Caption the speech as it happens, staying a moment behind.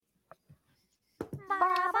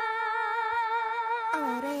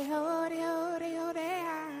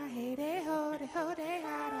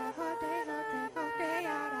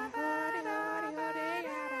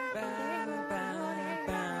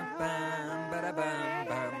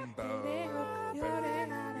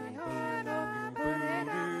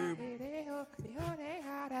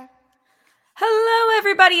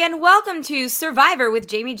everybody, and welcome to Survivor with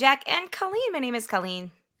Jamie, Jack, and Colleen. My name is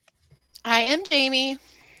Colleen. I am Jamie.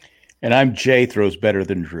 And I'm Jay, throws better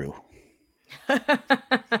than Drew.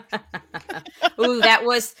 Ooh, that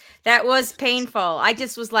was painful. I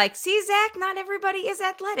just was like, see, Zach, not everybody is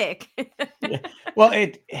athletic. Yeah. Well,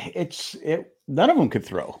 none of them could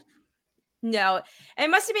throw. No, it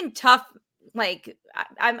must have been tough. Like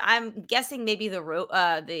I'm guessing maybe the rope,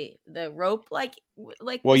 the rope, like.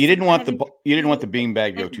 Well, you didn't want the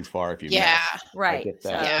beanbag to go too far if you Yeah, missed. right. I get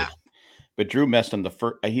that. Yeah. But Drew messed on the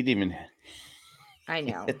first. He didn't even. I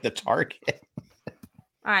know. Hit the target.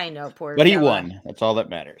 I know, poor. But he fella. won. That's all that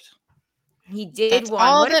matters. He did That's win.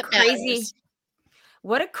 all What a that crazy, matters.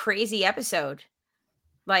 what a crazy episode.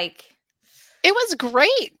 Like. It was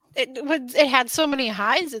great. It had so many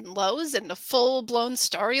highs and lows and a full blown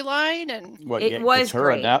storyline, and It was her.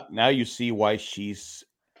 great. Now you see why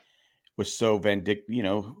was so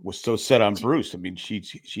was so set on Bruce. I mean,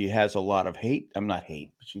 she has a lot of hate. I'm not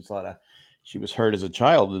hate, but she was hurt as a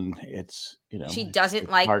child, and it's she doesn't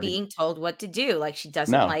it's like hard being told what to do. Like she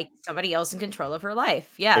doesn't No. like somebody else in control of her life.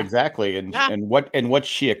 Yeah, exactly. And Yeah. what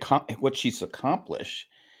she's accomplished.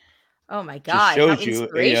 Oh my Just God, how shows you,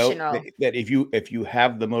 inspirational. that if you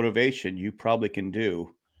have the motivation, you probably can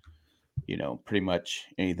do, pretty much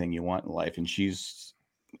anything you want in life. And she's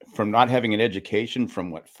from not having an education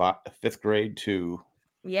from fifth grade to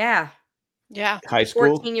yeah, high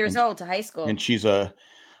school, 14 years old to high school. and she's a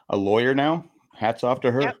lawyer now. Hats off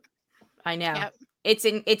to her. Yep. I know. Yep.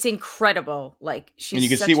 It's incredible. Like she's And you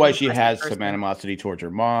can such see an why she impressive has person. some animosity towards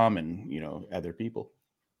her mom and other people.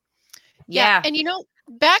 Yeah. And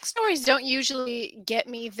backstories don't usually get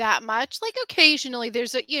me that much. Like occasionally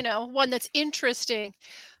there's a one that's interesting,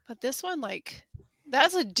 but this one, like,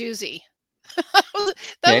 that's a doozy.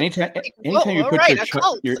 Anytime you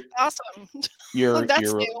put your awesome. your That's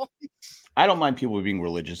your new. I don't mind people being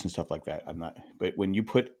religious and stuff like that. I'm not, but when you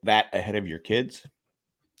put that ahead of your kids,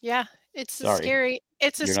 Yeah, it's a Sorry. scary.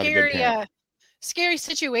 It's a You're not a good scary, parent. scary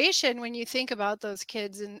situation when you think about those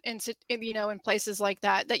kids in places like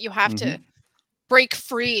that you have to Mhm. break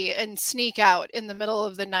free and sneak out in the middle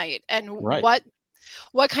of the night, and Right.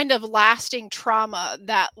 what kind of lasting trauma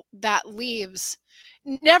that leaves.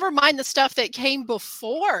 Never mind the stuff that came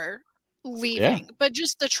before leaving, but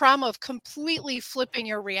just the trauma of completely flipping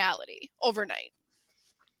your reality overnight.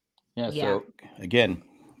 Yeah. Yeah. So again,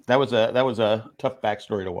 that was a tough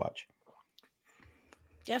backstory to watch.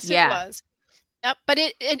 Yes, Yeah. it was. Yep, but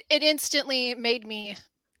it instantly made me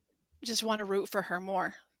just want to root for her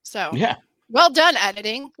more. So Yeah. well done,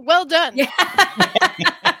 editing. Well done. Yeah.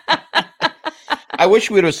 I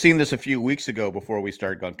wish we would have seen this a few weeks ago before we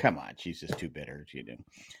started going, come on, she's just too bitter.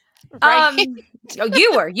 Right.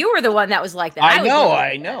 You were the one that was like that. I was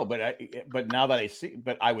know, never- but now that I see,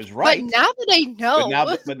 but I was right. But now that I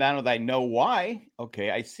know, but now that I know why,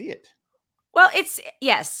 okay, I see it. Well,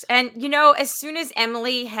 yes. And as soon as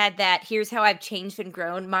Emily had that "here's how I've changed and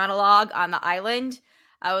grown" monologue on the island,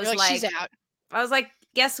 I was you're like, she's out. I was like,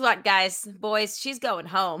 guess what, guys, boys, she's going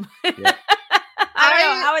home. Yeah. I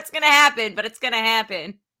don't know how it's gonna happen, but it's gonna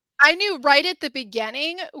happen. I knew right at the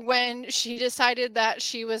beginning when she decided that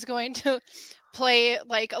she was going to play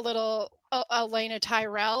like a little Elena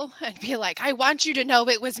Tyrell and be like, I want you to know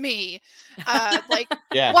it was me. Like,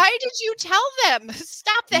 Yeah. why did you tell them?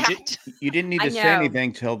 Stop that. You didn't need I to say know.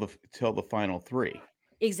 anything till the final three.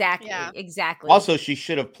 Exactly. Yeah. Exactly. Also, she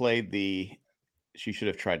should have she should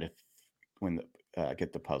have tried to win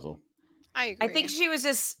get the puzzle. I agree. I think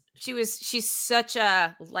she's such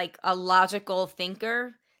a logical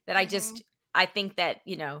thinker that I think that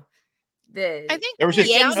I think There was the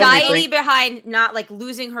just so many anxiety things- behind not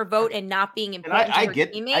losing her vote and not being important I to her get-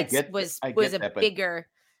 I teammates get- was I get was a that, but bigger.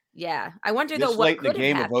 Yeah, I wonder though This what late in the could have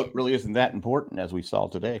game, a happened. vote really isn't that important, as we saw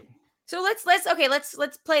today. So let's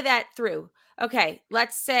play that through. Okay,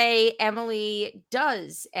 let's say Emily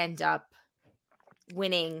does end up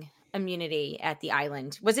winning immunity at the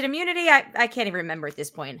island. Was it immunity? I can't even remember at this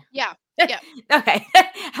point. Yeah. Okay.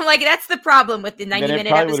 I'm like, that's the problem with the 90-minute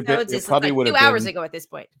probably would have been- episodes. it It's probably like would 2 have hours been- ago at this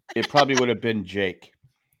point. It probably would have been Jake.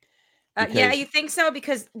 Yeah, because- you think so?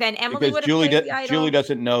 Because then Emily Because would have Julie played the idol. Julie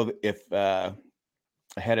doesn't know if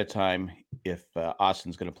ahead of time if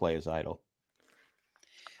Austin's going to play his idol.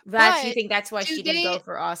 You But think that's why do she didn't they- go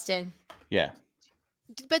for Austin? Yeah,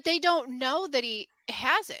 But they don't know that he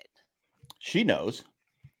has it. she knows,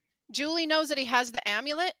 Julie knows that he has the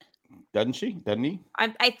amulet. doesn't she? Doesn't he?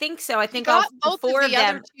 I think so. I think Got all both four of of the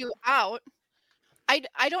them. other two out.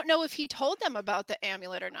 I don't know if he told them about the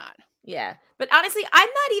amulet or not. Yeah, but honestly, I'm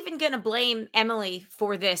not even gonna blame Emily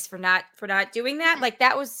for this for not doing that. Like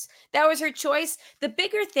that was her choice. The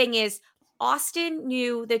bigger thing is Austin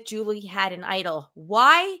knew that Julie had an idol.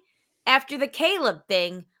 Why, after the Caleb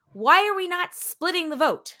thing, why are we not splitting the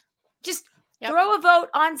vote? Just throw a vote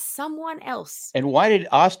on someone else. And why did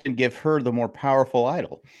Austin give her the more powerful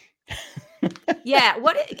idol? Yeah,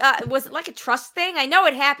 what was it, like a trust thing? I know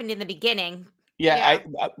it happened in the beginning. Yeah.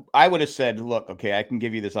 I would have said, look, okay, I can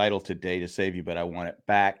give you this idol today to save you, but I want it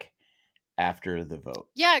back after the vote.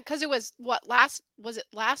 Yeah, because it was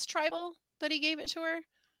last tribal that he gave it to her,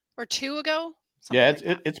 or 2 ago?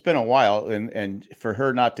 It's been a while, and for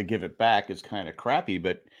her not to give it back is kind of crappy.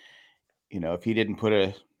 But if he didn't put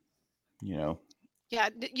a, yeah,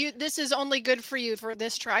 this is only good for you for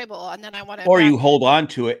this tribal, and then I want to. Or you hold on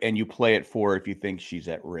to it and you play it for if you think she's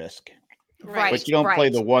at risk. Right. But you don't play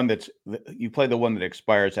the one you play the one that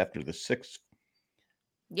expires after the 6th.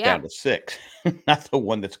 Yeah. Down to 6, not the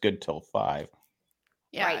one that's good till 5.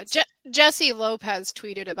 Yeah. Right. Jesse Lopez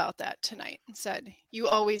tweeted about that tonight and said, "You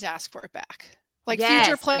always ask for it back. Like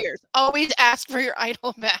future Yes. players, always ask for your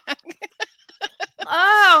idol back."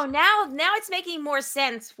 Oh, now it's making more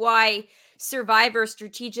sense why Survivor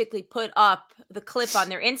strategically put up the clip on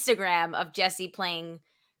their Instagram of Jesse playing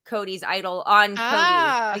Cody's idol on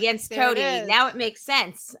Cody against Cody. Now it makes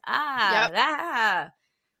sense.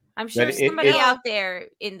 I'm sure somebody out there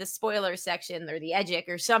in the spoiler section or the Edgic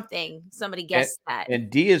or something, somebody guessed that. And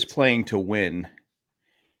D is playing to win.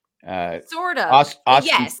 Sort of.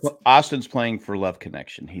 Yes. Austin's playing for love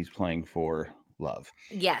connection. He's playing for love.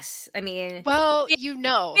 Yes. I mean, well,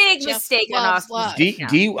 big mistake on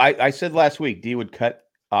Austin's D, I said last week, D would cut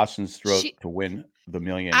Austin's throat to win the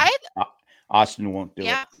million. Austin won't do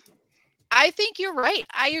it. I think you're right.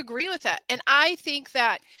 I agree with that. And I think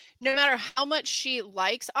that no matter how much she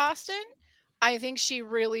likes Austin, I think she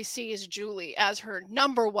really sees Julie as her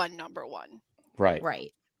number one. Right.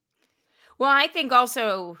 Right. Well, I think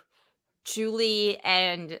also Julie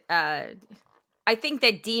and I think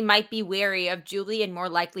that Dee might be wary of Julie and more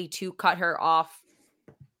likely to cut her off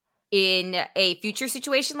in a future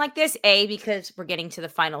situation like this. A, because we're getting to the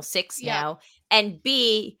final 6 now, and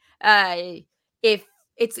B, if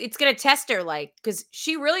it's gonna test her, like, because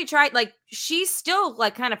she really tried, like, she's still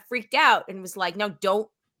like kind of freaked out and was like, no, don't,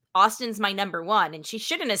 Austin's my number 1, and she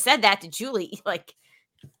shouldn't have said that to Julie. Like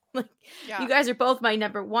you guys are both my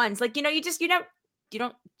number 1s. Like, you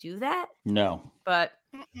don't do that. No. But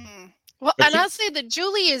well, and I'll say that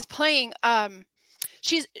Julie is playing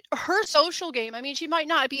she's her social game. I mean, she might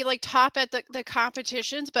not be like top at the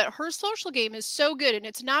competitions, but her social game is so good. And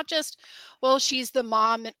it's not just, well, she's the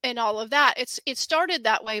mom and all of that. It started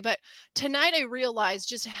that way, but tonight I realized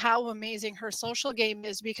just how amazing her social game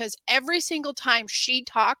is, because every single time she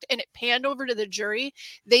talked and it panned over to the jury,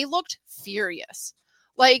 they looked furious.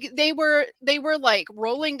 Like they were like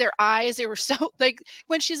rolling their eyes. They were so, like,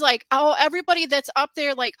 when she's like, oh, everybody that's up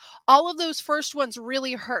there, like all of those first ones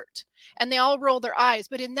really hurt, and they all roll their eyes.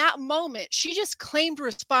 But in that moment, she just claimed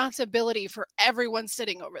responsibility for everyone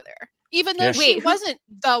sitting over there, even though she wasn't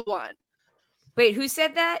the one. Wait, who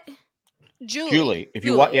said that? Julie. If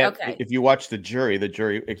you if you watch the jury,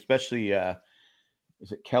 especially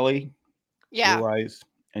is it Kelly? Yeah. Blue Eyes,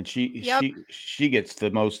 and she gets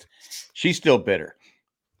the most. She's still bitter.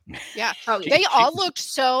 Yeah. They all looked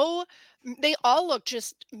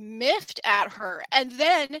just miffed at her. And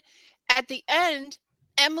then at the end,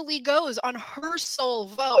 Emily goes on her sole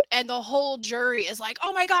vote, and the whole jury is like,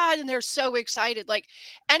 oh my God. And they're so excited. Like,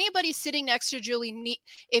 anybody sitting next to Julie,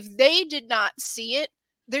 if they did not see it,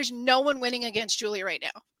 there's no one winning against Julie right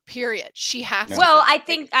now. Period. She has to. Well, I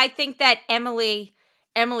think that Emily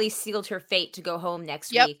sealed her fate to go home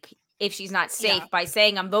next week if she's not safe by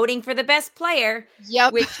saying, I'm voting for the best player.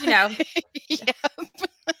 Yep. Which, Yep.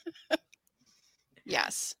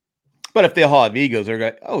 Yes. But if they all have egos, they're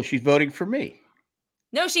going, oh, she's voting for me.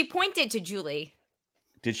 No, she pointed to Julie.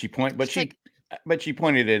 Did she point? But she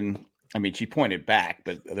pointed in. I mean, she pointed back,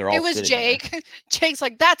 but they're all. It was Jake. There. Jake's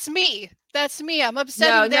like, that's me. That's me. I'm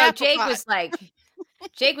upset. No, Jake was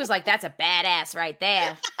like, that's a badass right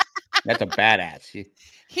there. That's a badass.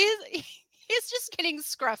 He's just getting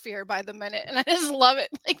scruffier by the minute, and I just love it.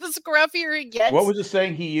 Like, the scruffier he gets. What was the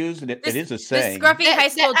saying he used? It is a saying. The scruffy high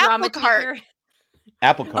school drama teacher.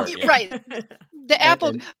 Apple cart. Yeah. Right. The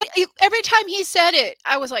apple. Every time he said it,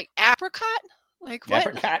 I was like, apricot? Like, what?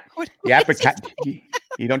 Apricot. The apricot.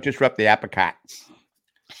 You don't disrupt the apricot.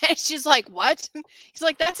 And she's like, what? He's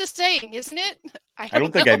like, that's a saying, isn't it? I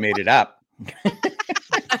don't think I made it up.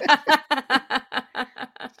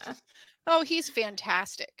 Oh, he's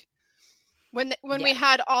fantastic. When we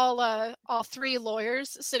had all 3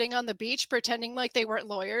 lawyers sitting on the beach pretending like they weren't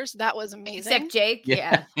lawyers, that was amazing. Except Jake,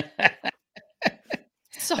 yeah.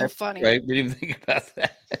 So funny. Right? We didn't even think about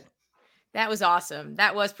that. That was awesome.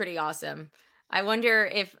 That was pretty awesome. I wonder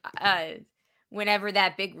if whenever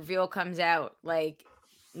that big reveal comes out, like,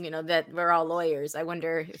 that we're all lawyers, I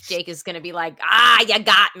wonder if Jake is going to be like, you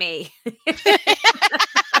got me.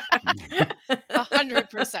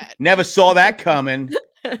 100%. Never saw that coming.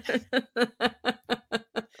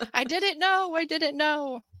 I didn't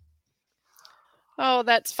know. Oh,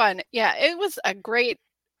 that's fun. Yeah, it was a great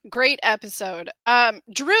episode.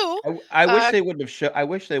 Drew, I wish they wouldn't have I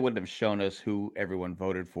wish they wouldn't have shown us who everyone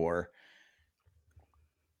voted for,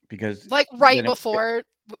 because like right before.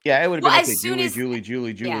 It would have been soon as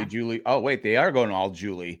Julie. Oh wait, they are going all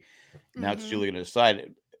Julie. Now it's Julie going to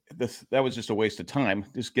decide. That was just a waste of time.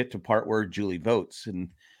 Just get to part where Julie votes. And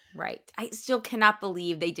right. I still cannot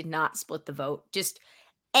believe they did not split the vote. Just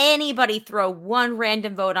anybody throw one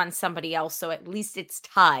random vote on somebody else, so at least it's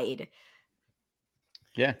tied.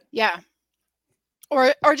 Yeah.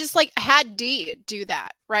 Or just like had Dee do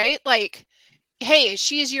that, right? Like, hey,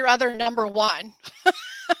 she's your other number one.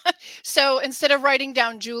 So instead of writing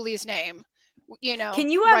down Julie's name, can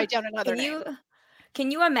you write down another name. Can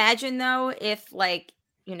you imagine though if, like,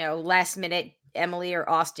 last minute Emily or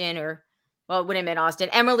Austin, or, well, it wouldn't have been Austin,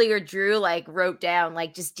 Emily or Drew, like, wrote down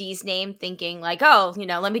like just Dee's name, thinking like, oh,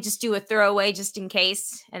 let me just do a throwaway just in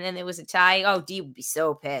case, and then there was a tie. Oh, Dee would be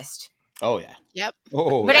so pissed. Oh yeah. Yep.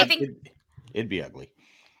 Oh, but I think it'd be ugly.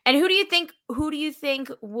 And who do you think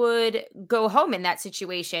would go home in that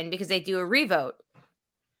situation because they do a revote?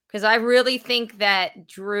 Because I really think that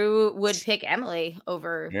Drew would pick Emily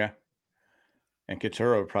over. Yeah. And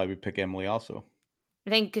Katura would probably pick Emily also. I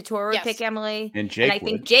think Katura would pick Emily. And Jake I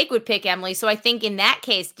think Jake would pick Emily. So I think in that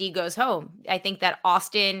case, Dee goes home. I think that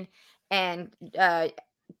Austin and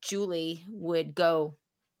Julie would go.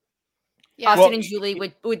 Yeah. Austin and Julie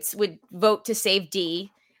would vote to save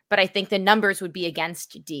Dee. But I think the numbers would be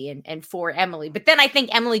against Dee and for Emily. But then I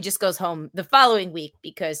think Emily just goes home the following week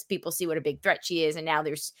because people see what a big threat she is, and now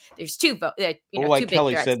there's two votes. Like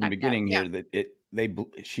Kelly said in the beginning here, that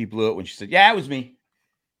she blew it when she said, "Yeah, it was me.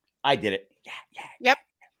 I did it." Yeah. Yep.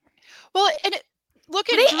 Well, and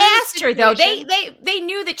look at they asked her though. They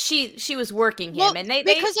knew that she was working him, and she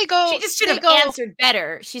just should have answered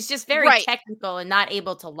better. She's just very technical and not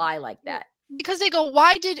able to lie like that. Because they go,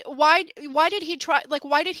 why did he try? Like,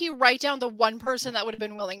 why did he write down the one person that would have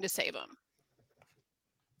been willing to save him?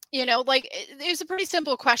 Like, it was a pretty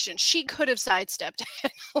simple question. She could have sidestepped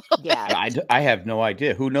it. Yeah, I have no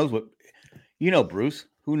idea. Who knows what? Bruce.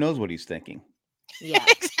 Who knows what he's thinking? Yeah,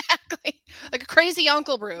 exactly. Like a crazy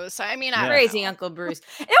Uncle Bruce. I mean, crazy Uncle Bruce.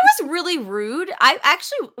 It was really rude. I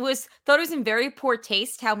actually thought it was in very poor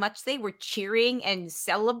taste how much they were cheering and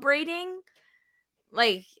celebrating,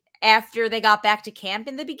 like, after they got back to camp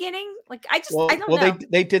in the beginning. Like, I don't know.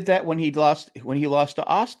 They did that when he lost to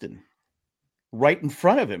Austin, right in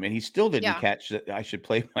front of him, and he still didn't catch that I should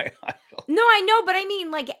play my idol. No, I know, but I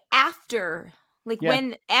mean, like, after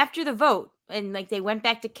the vote, and like they went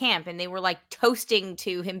back to camp and they were like toasting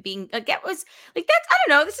to him being like, that was like, that's, I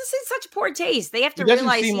don't know, this is in such poor taste. They have to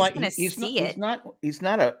realize he's going to see it. He's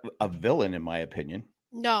not a villain, in my opinion.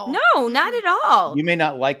 No, not at all. You may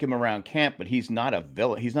not like him around camp, but he's not a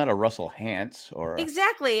villain. He's not a Russell Hantz or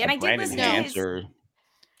exactly. And I did listen to his or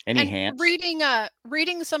any Hantz.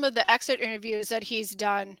 Reading some of the exit interviews that he's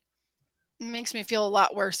done makes me feel a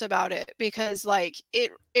lot worse about it, because like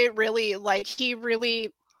it really, like, he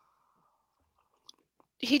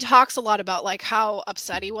talks a lot about like how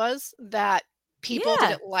upset he was that people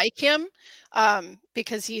didn't like him,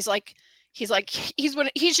 because he's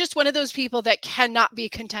just one of those people that cannot be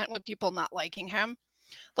content with people not liking him.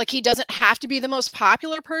 Like, he doesn't have to be the most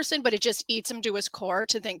popular person, but it just eats him to his core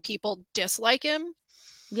to think people dislike him.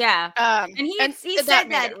 Yeah. And he said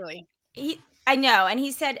that really. I know. And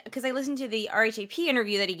he said, because I listened to the RHAP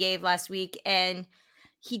interview that he gave last week, and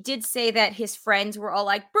he did say that his friends were all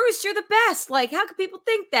like, Bruce, you're the best. Like, how could people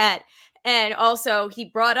think that? And also he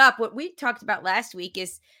brought up what we talked about last week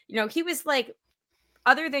is, he was like,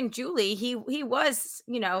 other than Julie, he was,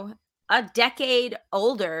 a decade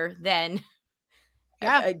older than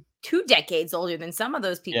 2 decades older than some of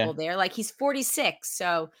those people there. Like, he's 46.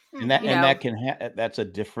 So, and that's a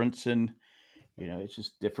difference in, it's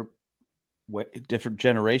just different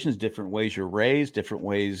generations, different ways you're raised, different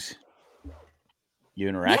ways you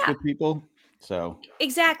interact with people. So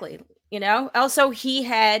exactly. Also he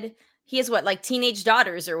has what, like, teenage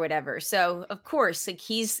daughters or whatever. So of course, like,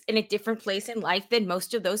 he's in a different place in life than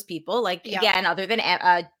most of those people. Like, again, other than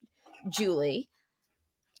Julie.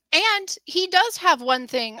 And he does have one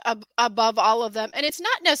thing above all of them. And it's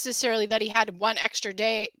not necessarily that he had one extra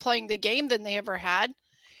day playing the game than they ever had.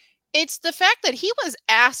 It's the fact that he was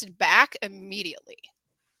asked back immediately.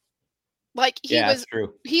 Like that's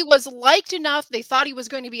true. he was liked enough. They thought he was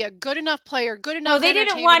going to be a good enough player, good enough. No, they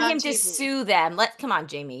didn't entertainment want on him to TV. sue them. Come on,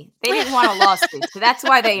 Jamie. They didn't want a lawsuit, so that's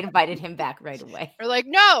why they invited him back right away. We're like,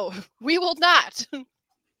 no, we will not.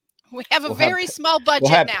 We have a very small budget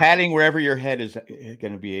We'll have now. padding wherever your head is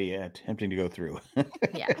going to be attempting to go through.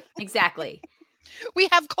 Yeah, exactly. We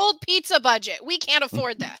have cold pizza budget. We can't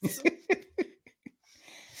afford this.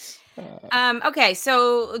 Okay,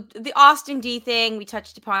 so the Austin D thing, we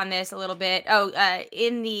touched upon this a little bit.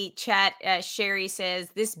 In the chat, Sherry says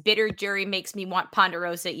this bitter jury makes me want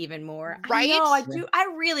Ponderosa even more. Right? I know, I do. I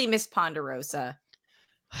really miss Ponderosa.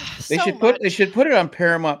 They should put it on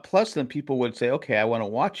Paramount Plus, then people would say, okay, I want to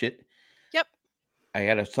watch it. Yep. I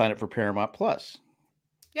got to sign up for Paramount Plus.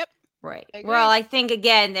 Yep. Right. Well, I think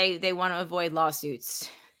again they want to avoid lawsuits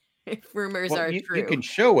if rumors are true. You can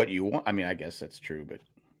show what you want. I mean, I guess that's true, but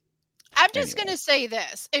I'm just going to say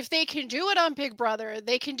this. If they can do it on Big Brother,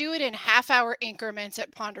 they can do it in half-hour increments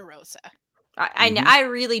at Ponderosa. I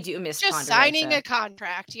really do miss just Ponderosa. Signing a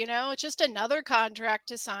contract, it's just another contract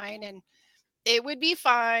to sign, and it would be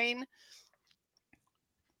fine.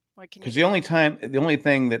 Because the only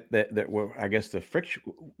thing that were, I guess, the friction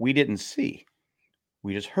we didn't see,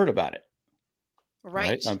 we just heard about it,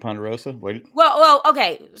 right on Ponderosa. Well,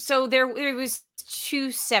 okay. So there was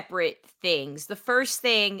two separate things. The first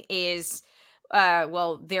thing is, there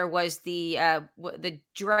was the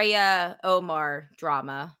Drea Omar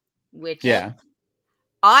drama, which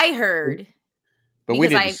I heard. But we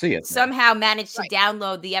didn't see it. Somehow managed to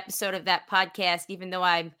download the episode of that podcast, even though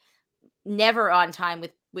I'm never on time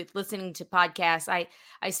with listening to podcasts.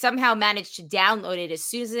 I somehow managed to download it as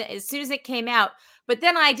soon as it came out, but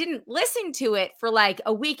then I didn't listen to it for like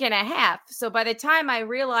a week and a half. So by the time I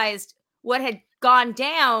realized what had gone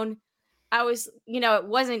down, I was, it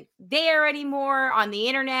wasn't there anymore on the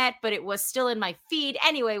internet, but it was still in my feed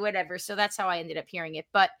anyway, whatever. So that's how I ended up hearing it.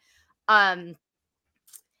 But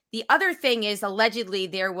the other thing is, allegedly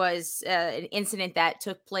there was an incident that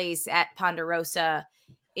took place at Ponderosa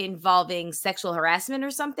involving sexual harassment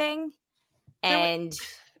or something. And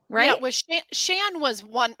right? Yeah, was Shan was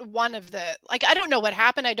one of the, like, I don't know what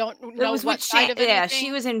happened. I don't know what side of it. Yeah,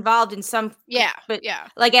 she was involved in some. Yeah, but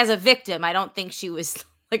like as a victim, I don't think she was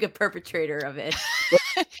like a perpetrator of it.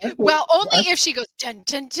 Well, only if she goes dun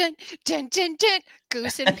dun dun dun dun dun,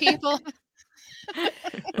 goosing people.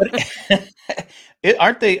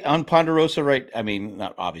 Aren't they on Ponderosa right? I mean,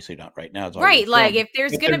 obviously not right now. It's right, like if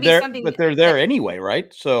there's going to be something, but they're there anyway,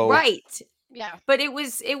 right? So right, yeah. But it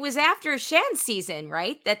was after Shan's season,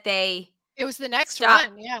 right? That it was the next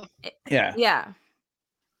one, yeah.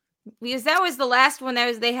 Because that was the last one.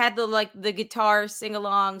 They had the guitar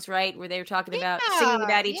sing-alongs, right, where they were talking about singing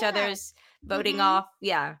about each other's voting off.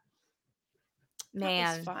 Yeah,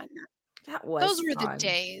 man, that was fun. Those were the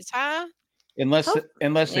days, huh? Unless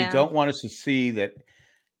they don't want us to see that,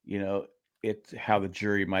 it's how the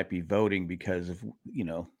jury might be voting because of,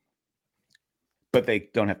 but they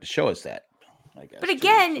don't have to show us that, I guess. But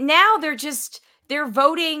again, now they're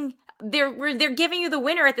voting. They're giving you the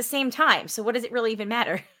winner at the same time. So what does it really even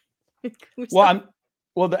matter? I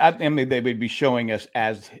mean, they would be showing us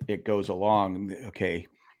as it goes along. Okay.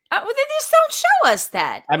 Well, they just don't show us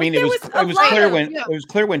that. I mean, it was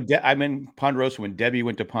clear when I'm in Ponderosa, when Debbie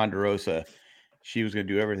went to Ponderosa, she was going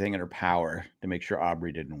to do everything in her power to make sure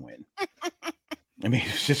Aubrey didn't win. I mean,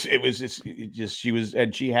 she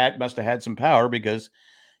must have had some power because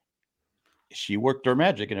she worked her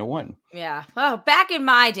magic and it won. Yeah. Well, back in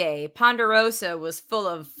my day, Ponderosa was full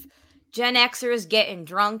of Gen Xers getting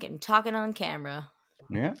drunk and talking on camera.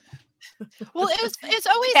 Yeah. Well, it's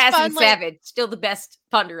always Cass fun. And Savage, still the best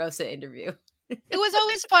Ponderosa interview. It was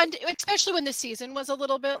always fun, especially when the season was a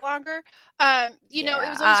little bit longer. It was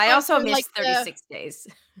always fun. I also missed 36 days.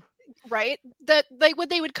 Right? That when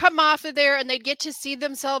they would come off of there and they'd get to see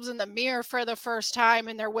themselves in the mirror for the first time,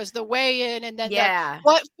 and there was the weigh-in, and then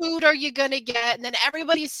what food are you gonna get? And then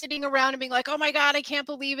everybody's sitting around and being like, "Oh my god, I can't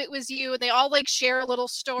believe it was you!" And they all like share a little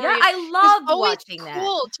story. Yeah, I loved watching that.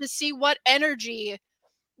 Cool to see what energy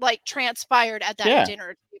transpired at that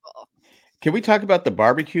dinner table. Can we talk about the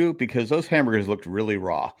barbecue? Because those hamburgers looked really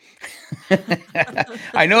raw.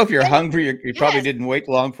 I know if you're hungry, you probably didn't wait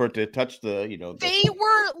long for it to touch the. They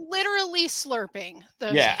were literally slurping. They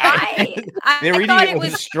were eating it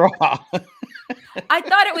with a straw. I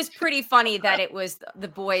thought it was pretty funny that it was the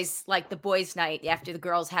boys' night after the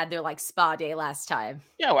girls had their spa day last time.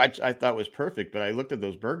 Yeah, well, I thought it was perfect, but I looked at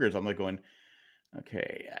those burgers. I'm like going,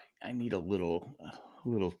 okay, I need a little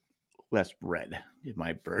less bread in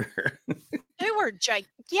my burger. They are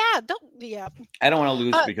yeah. I don't want to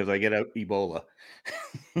lose because I get out Ebola.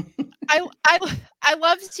 I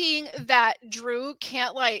love seeing that Drew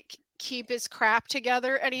can't like keep his crap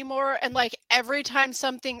together anymore, and like every time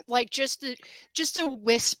something like just a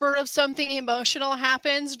whisper of something emotional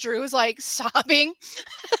happens, Drew's like sobbing.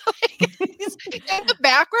 Like, he's in the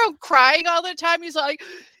background crying all the time. He's like,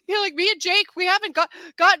 like me and Jake, we haven't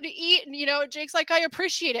gotten to eat, and Jake's like, I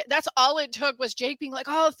appreciate it. That's all it took was Jake being like,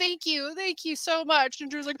 oh, thank you so much,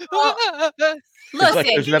 and Drew's like,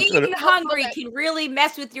 listen, being hungry can really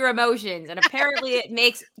mess with your emotions, and apparently it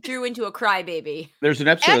makes Drew into a crybaby. There's an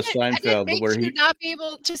episode of Seinfeld where he not be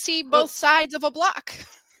able to see both sides of a block.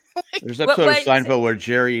 There's an episode of Seinfeld where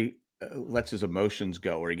Jerry lets his emotions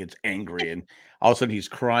go, where he gets angry, and all of a sudden he's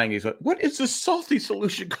crying. He's like, "What is this salty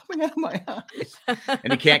solution coming out of my eyes?"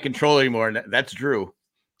 And he can't control it anymore. And that's Drew.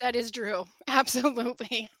 That is Drew.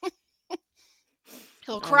 Absolutely.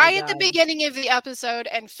 He'll cry at the beginning of the episode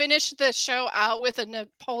and finish the show out with a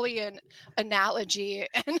Napoleon analogy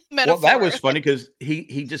and metaphor. Well, that was funny because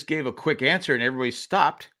he just gave a quick answer and everybody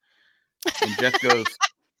stopped. And Jeff goes,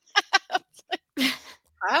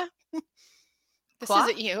 huh? This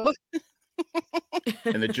isn't you.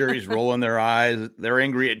 And the jury's rolling their eyes. They're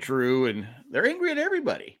angry at Drew and they're angry at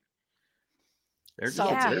everybody.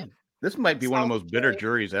 This might be one of the most bitter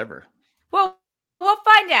juries ever. Well, we'll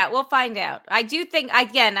find out. I do think,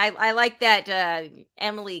 again, I like that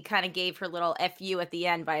Emily kind of gave her little FU at the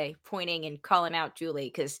end by pointing and calling out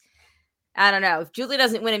Julie, because I don't know. If Julie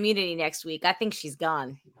doesn't win immunity next week, I think she's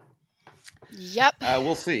gone. Yep.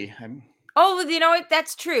 We'll see. Oh, you know what?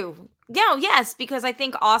 That's true. Yes, because I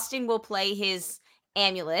think Austin will play his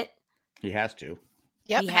amulet. He has to.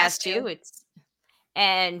 Yep, he has to.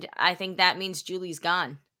 And I think that means Julie's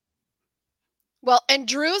gone. Well, and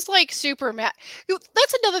Drew's like super mad.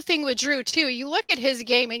 That's another thing with Drew too. You look at his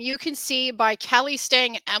game and you can see by Kelly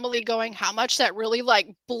staying and Emily going how much that really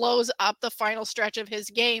like blows up the final stretch of his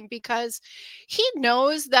game, because he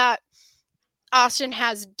knows that Austin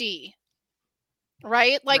has D.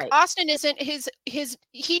 Right? Like Austin isn't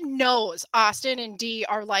he knows Austin and D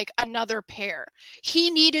are like another pair.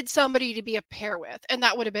 He needed somebody to be a pair with, and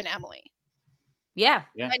that would have been Emily. Yeah.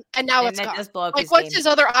 And now it's gone. Like, what's his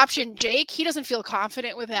other option? Jake? He doesn't feel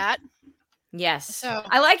confident with that. Yes. So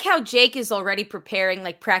I like how Jake is already preparing,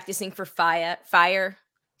 like practicing for fire.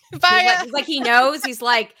 He's like he knows. He's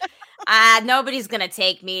like, nobody's gonna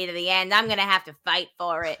take me to the end. I'm gonna have to fight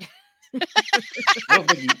for it.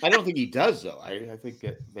 I don't think he does though. I think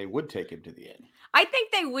that they would take him to the end. I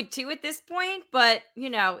think they would too at this point, but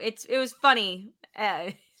it was funny.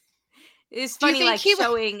 It's funny, like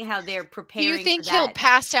showing how they're preparing. Do you think he'll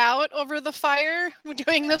pass out over the fire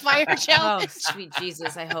doing the fire challenge? Oh, sweet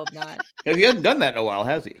Jesus! I hope not. He hasn't done that in a while,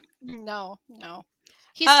 has he? No.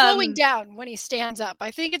 He's slowing down when he stands up.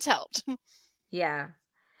 I think it's helped. Yeah.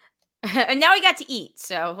 And now he got to eat,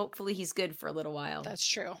 so hopefully he's good for a little while. That's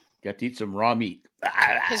true. Got to eat some raw meat.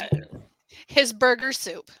 His burger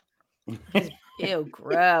soup. Ew,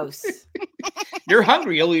 gross. You're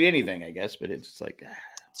hungry, you'll eat anything, I guess, but it's like...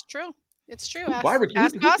 It's true. It's true. Barbecue.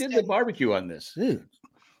 Who did the barbecue on this? Ew.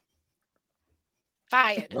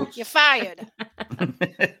 Fired. You're fired.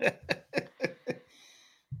 That's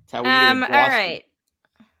how we all right.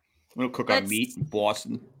 We don't cook on meat in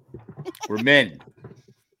Boston. We're men.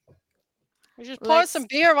 We just pour some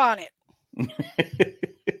beer on it.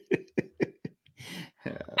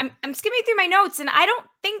 I'm skimming through my notes, and I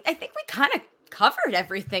think we kind of covered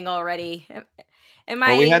everything already.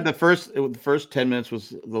 We had the first 10 minutes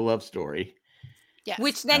was the love story. Yes.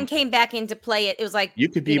 Which then came back into play. It was like, you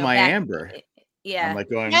could be my Amber. Yeah. I'm like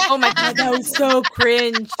going, oh my God, that was so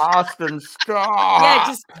cringe. Austin, stop. Yeah,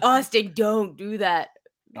 just Austin, don't do that.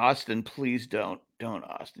 Austin, please don't. Don't,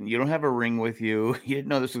 Austin. You don't have a ring with you. You didn't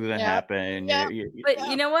know this was going to happen. Yeah. But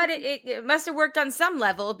you know what? It must have worked on some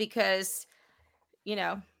level because,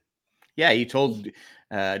 Yeah, he told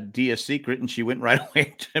Dee a secret, and she went right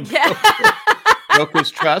away to broke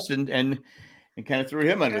his trust and kind of threw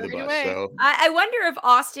him under the bus. So I wonder if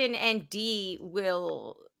Austin and Dee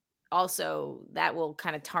will also, that will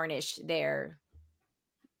kind of tarnish their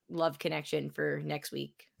love connection for next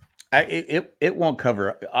week. It won't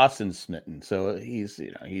cover. Austin's smitten, so he's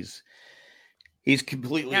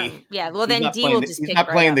completely Well, then Dee will just he's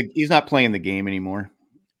not playing the game anymore.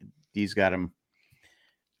 Dee's got him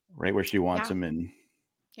right where she wants him, and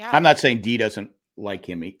I'm not saying Dee doesn't like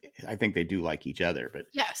him. I think they do like each other, but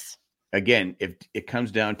yes. Again, if it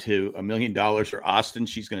comes down to $1 million for Austin,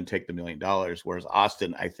 she's going to take the $1 million, whereas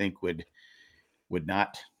Austin, I think, would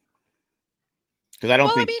not. Because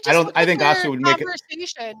I think Austin would make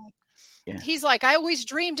it. He's like, I always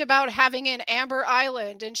dreamed about having an Amber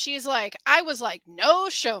Island. And she's like, I was like, no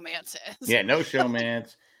showmances. Yeah, no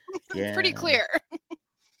showmance. Yeah. Pretty clear.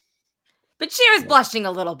 But she was blushing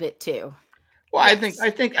a little bit too. Well, yes. I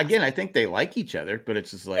think again, I think they like each other, but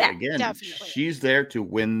it's just like, again, definitely. She's there to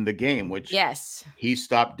win the game, which he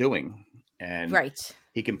stopped doing. And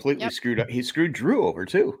he completely screwed up. He screwed Drew over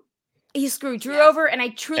too. He screwed Drew over, and I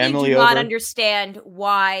truly do not understand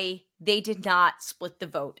why they did not split the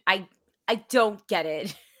vote. I don't get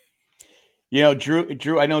it. You know,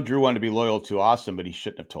 Drew. I know Drew wanted to be loyal to Austin, but he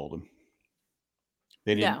shouldn't have told him.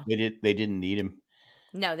 They didn't. No. They didn't need him.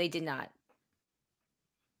 No, they did not.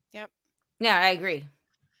 Yep. No, I agree.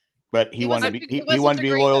 But he wanted to be. He wanted to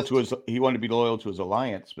be loyal to his. He wanted to be loyal to his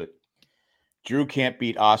alliance, but Drew can't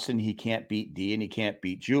beat Austin. He can't beat Dee, and he can't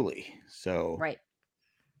beat Julie. So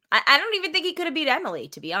I don't even think he could have beat Emily,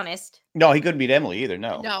 to be honest. No, he couldn't beat Emily either.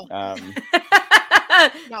 No. No.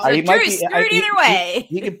 So he might be screwed either way.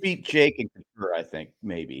 He could beat Jake and Couture, I think.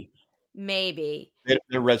 Maybe.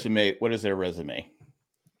 Their resume. What is their resume?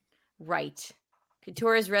 Right.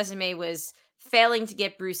 Couture's resume was failing to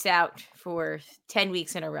get Bruce out for 10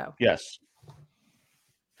 weeks in a row. Yes.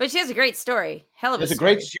 But she has a great story. Hell of a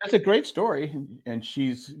story. She has a great story, and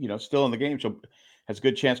she's still in the game. So has a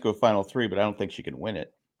good chance to go final 3, but I don't think she can win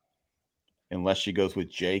it unless she goes with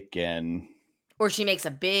Jake or she makes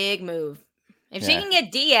a big move. If she can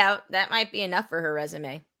get Dee out, that might be enough for her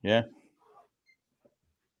resume. Yeah.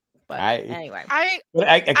 But anyway, I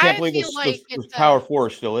can't believe this Power 4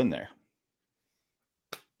 is still in there.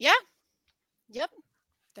 Yeah. Yep.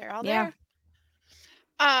 They're all there.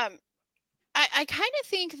 I kind of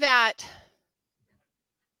think that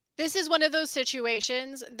this is one of those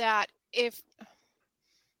situations that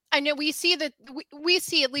I know we see that we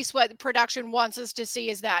see at least what production wants us to see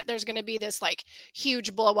is that there's going to be this like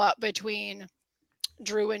huge blow up between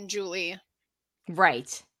Drew and Julie.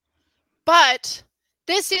 Right. But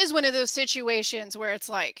this is one of those situations where it's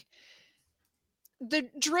like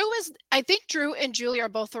I think Drew and Julie are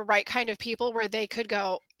both the right kind of people where they could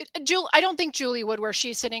go. I don't think Julie would where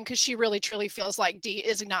she's sitting because she really truly feels like Dee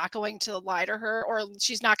is not going to lie to her or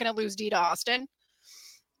she's not going to lose Dee to Austin.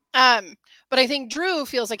 But I think Drew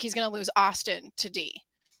feels like he's going to lose Austin to Dee.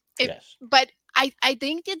 Yes. But I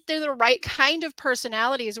think that they're the right kind of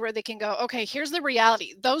personalities where they can go, okay, here's the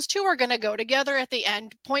reality. Those two are going to go together at the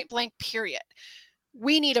end, point blank, period.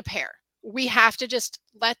 We need a pair. We have to just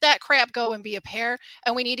let that crap go and be a pair.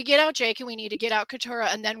 And we need to get out Jake and we need to get out Couture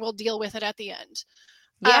and then we'll deal with it at the end.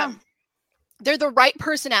 Yeah. They're the right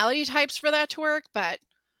personality types for that to work, but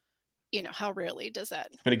how rarely does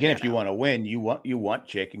that? But again, if you want to win, you want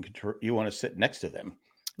Jake and Couture, you want to sit next to them.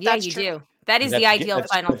 Yeah, you do. That is the ideal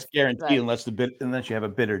final. That's guaranteed unless you have a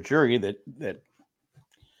bitter jury that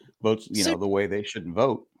votes, the way they shouldn't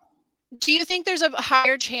vote. Do you think there's a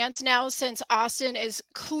higher chance now since Austin is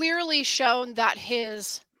clearly shown that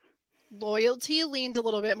his loyalty leaned a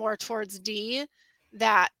little bit more towards Dee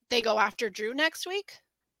that they go after Drew next week?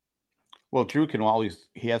 Well, Drew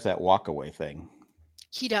he has that walk away thing.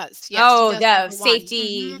 He does. Yes, oh, the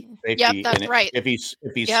safety. Mm-hmm. Yep, that's right. If he's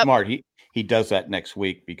smart, he does that next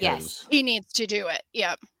week because he needs to do it.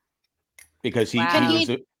 Yep. Because he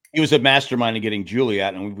was a mastermind in getting Julie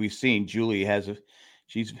out, and we've seen Julie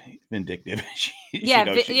she's vindictive. She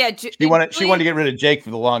wanted to get rid of Jake for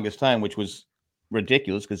the longest time, which was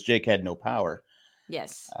ridiculous because Jake had no power.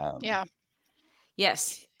 Yes.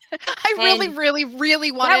 Yes. I really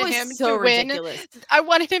wanted him to win. I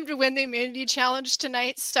wanted him to win the immunity challenge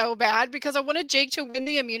tonight so bad because I wanted Jake to win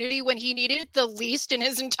the immunity when he needed it the least in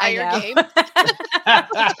his entire game.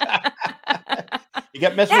 You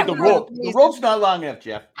got messed with the rope. The rope's not long enough,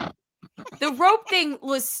 Jeff. The rope thing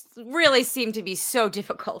really seemed to be so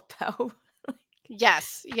difficult, though.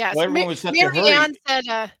 Yes. Well, everyone was such a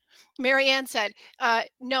hurry. Marianne said,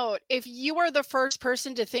 no, if you are the first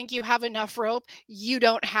person to think you have enough rope, you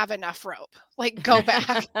don't have enough rope. Like, go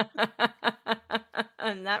back.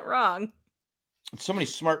 I'm not wrong. So many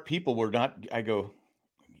smart people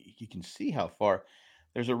you can see how far.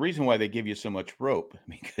 There's a reason why they give you so much rope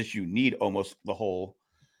because you need almost the whole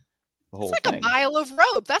it's like thing. A mile of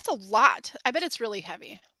rope. That's a lot. I bet it's really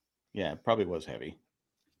heavy. Yeah, it probably was heavy.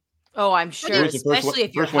 Oh, I'm sure. Especially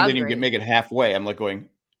if you're first one didn't even make it halfway. I'm like going,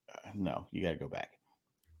 no, you got to go back.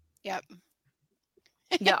 Yep.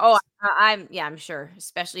 Yeah. Oh, I'm sure.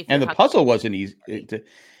 Especially if the puzzle wasn't easy.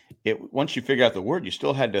 Once you figure out the word, you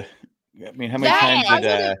still had to. I mean, how many times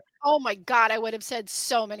did? Oh my God, I would have said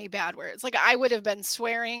so many bad words. Like I would have been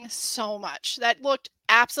swearing so much. That looked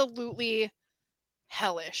absolutely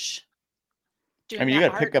hellish. I mean, you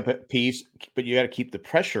got to pick up a piece, but you got to keep the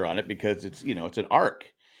pressure on it because it's it's an arc.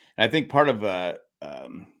 I think part of why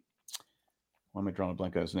am I drawing a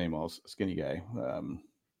blank on his name? All skinny guy.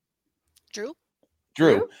 Drew.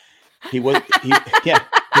 Drew. He was yeah.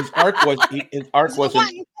 His arc wasn't.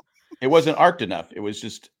 It wasn't arced enough. It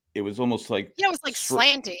was almost like it was like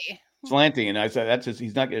slanty, and I said that's just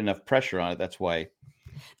he's not getting enough pressure on it. That's why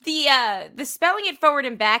the spelling it forward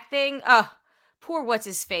and back thing. Oh, poor what's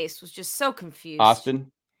his face was just so confused.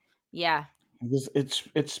 Austin. Yeah,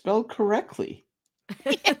 it's spelled correctly.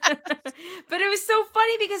 But it was so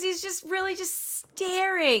funny because he's just really just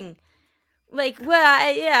staring. Like, well,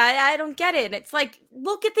 I don't get it. It's like,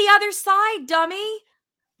 look at the other side, dummy.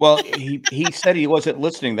 Well, he said he wasn't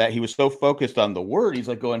listening. That he was so focused on the word. He's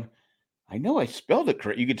like going, I know I spelled it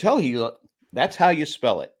correct. You could tell that's how you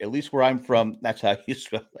spell it. At least where I'm from, that's how you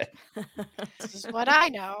spell it. This is what I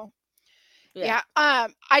know. Yeah.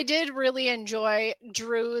 I did really enjoy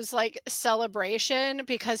Drew's like celebration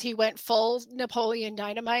because he went full Napoleon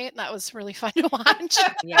Dynamite, and that was really fun to watch.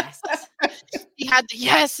 Yes. He had the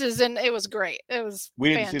yeses, and it was great. It was We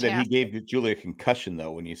didn't fantastic. see that he gave Julie a concussion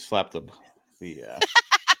though when he slapped the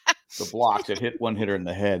blocks. It hit one hitter in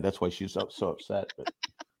the head. That's why she's so upset. But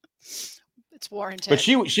it's warranted. But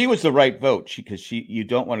she was the right vote because you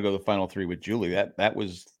don't want to go to the final three with Julie. That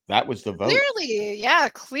was the vote.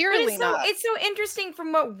 Clearly not. It's so interesting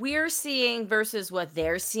from what we're seeing versus what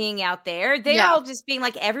they're seeing out there. They're all just being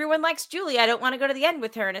like, everyone likes Julie. I don't want to go to the end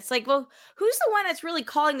with her. And it's like, well, who's the one that's really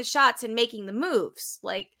calling the shots and making the moves?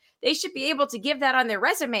 Like, they should be able to give that on their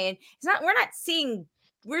resume. And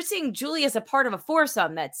we're seeing Julie as a part of a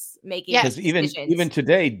foursome that's making decisions. Even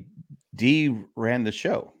today, Dee ran the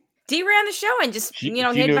show. Dee ran the show and just she hid knew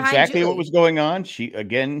behind exactly Julie. what was going on. She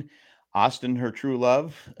again, Austin, her true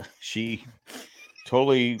love, she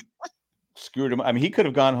totally screwed him. I mean, he could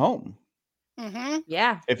have gone home. Mm-hmm.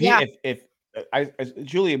 Yeah. If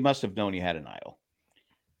Julia must have known he had an idol,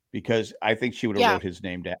 because I think she would have wrote his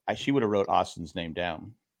name down. She would have wrote Austin's name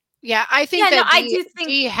down. Yeah, I think I do think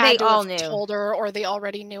Dee had to have told her, or they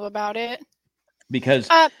already knew about it. Because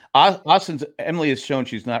Emily has shown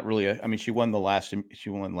she's not really. She won last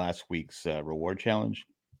week's reward challenge.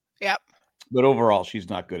 Yep. But overall, she's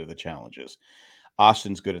not good at the challenges.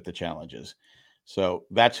 Austin's good at the challenges, so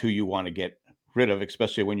that's who you want to get rid of,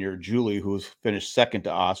 especially when you're Julie, who's finished second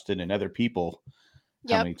to Austin and other people.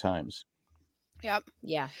 How many times? Yep.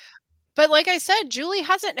 Yeah. But like I said, Julie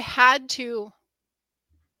hasn't had to.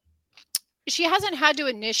 She hasn't had to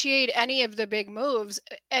initiate any of the big moves,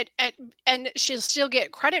 and she'll still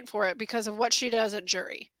get credit for it because of what she does at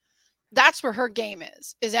jury. That's where her game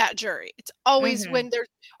is at jury. It's always when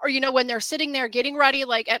they're sitting there getting ready,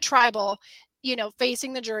 like at tribal,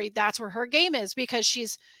 facing the jury. That's where her game is, because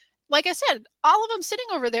she's, like I said, all of them sitting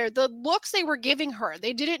over there, the looks they were giving her,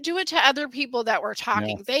 they didn't do it to other people that were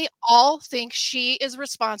talking. No. They all think she is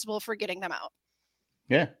responsible for getting them out.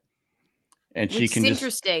 Yeah. And she can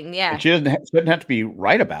interesting, yeah. She doesn't have to be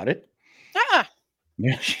right about it.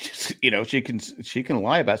 Yeah, she just, she can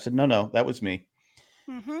lie about it. Said, no, that was me.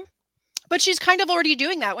 Mm-hmm. But she's kind of already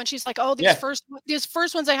doing that when she's like, oh, these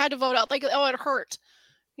first ones I had to vote out, like, oh, it hurt,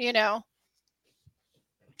 Yeah.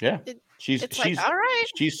 She's like, all right.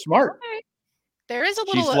 She's smart. Right. There is a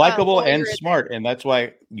little. She's likable and smart, and that's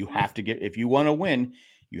why you have to if you want to win,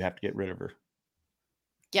 you have to get rid of her.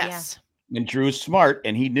 Yes. Yeah. And Drew's smart,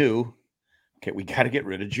 and he knew. Okay, we got to get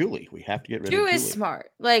rid of Julie. We have to get rid of Julie. Drew is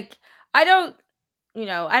smart. Like, I don't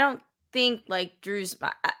think like Drew's,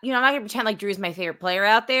 I'm not going to pretend like Drew's my favorite player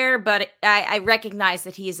out there, but I recognize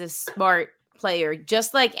that he's a smart player,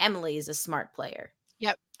 just like Emily is a smart player.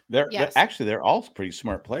 Yep. They're all pretty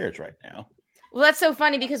smart players right now. Well, that's so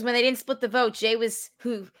funny because when they didn't split the vote, Jay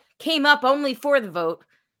who came up only for the vote,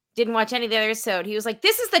 didn't watch any of the other episode. He was like,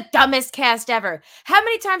 this is the dumbest cast ever. How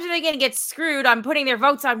many times are they going to get screwed on putting their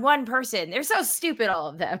votes on one person? They're so stupid, all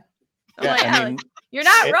of them. You're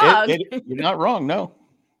not wrong. You're not wrong, no.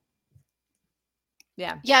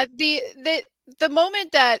 Yeah. Yeah, the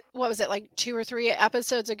moment that, what was it, like 2 or 3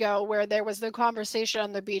 episodes ago, where there was the conversation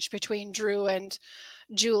on the beach between Drew and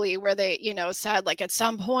Julie, where they, said, like, at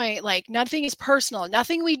some point, like, nothing is personal.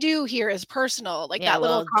 Nothing we do here is personal. Like, that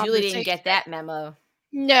little Julie didn't get that memo.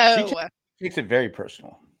 No. She takes it very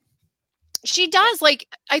personal. She does. Like,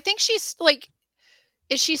 I think she's like,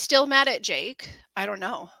 is she still mad at Jake? I don't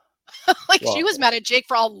know. She was mad at Jake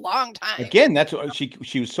for a long time. Again, that's what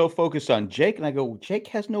she was so focused on Jake, and I go, Jake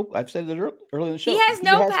has no. I've said it earlier in the show. He has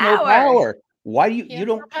no power. Why do you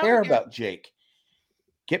don't care about Jake?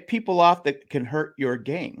 Get people off that can hurt your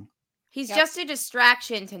game. He's just a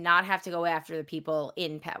distraction to not have to go after the people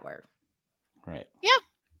in power. Right. Yeah.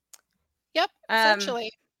 Yep. Essentially.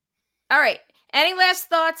 All right. Any last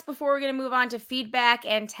thoughts before we're going to move on to feedback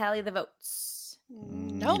and tally the votes?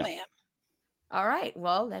 No, ma'am. All right.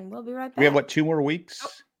 Well, then we'll be right back. We have, 2 more weeks? Oh,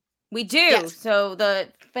 we do. Yes. So the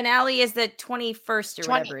finale is the 21st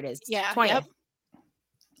or whatever it is. Yeah. 20th. Yep.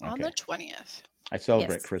 Okay. On the 20th. I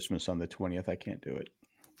celebrate Christmas on the 20th. I can't do it.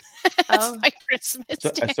 It's my Christmas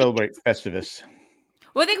day. I celebrate Festivus.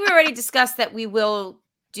 Well, I think we already discussed that we will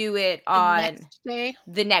do it on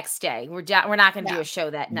the next day. We're not going to do a show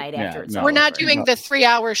that night after it's We're not over. doing the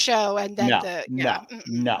 3-hour show and then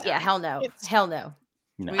no. Yeah, hell no. Hell no.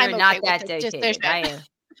 No. We are not that dedicated.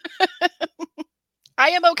 I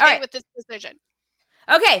am okay with this decision.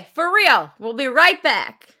 Okay, for real. We'll be right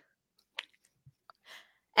back.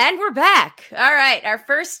 And we're back. All right. Our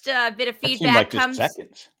first bit of feedback comes.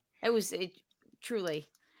 Seconds. It truly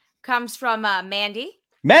comes from Mandy.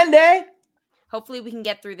 Mandy! Hopefully, we can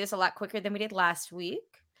get through this a lot quicker than we did last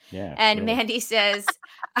week. Yeah. And really. Mandy says,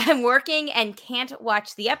 I'm working and can't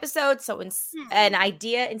watch the episode. So, an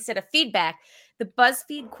idea instead of feedback. The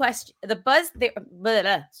BuzzFeed question.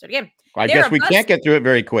 Start again. I guess we can't get through it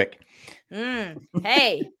very quick.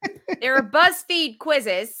 Hey, there are BuzzFeed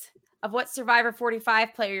quizzes of what Survivor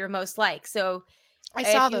 45 player you're most like. So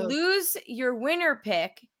if you lose your winner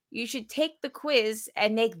pick, you should take the quiz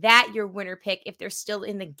and make that your winner pick if they're still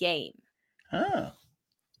in the game. Oh.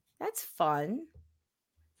 That's fun.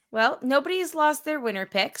 Well, nobody's lost their winner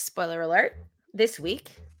pick, spoiler alert, this week.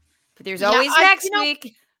 But there's always next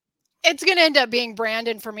week. It's going to end up being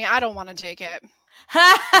Brandon for me. I don't want to take it.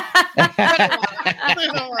 I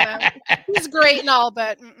don't want to. He's great and all,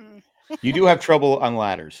 but you do have trouble on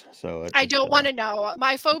ladders, so I don't want to know.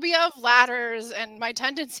 My phobia of ladders and my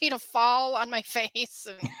tendency to fall on my face,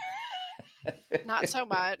 and not so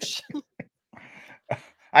much.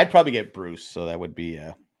 I'd probably get Bruce, so that would be.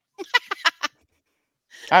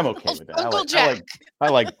 I'm okay with that. Uncle Jack. I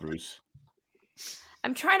like Bruce.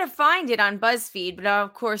 I'm trying to find it on BuzzFeed, but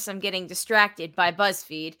of course I'm getting distracted by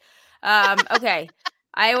BuzzFeed. Okay,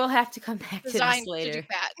 I will have to come back to this later.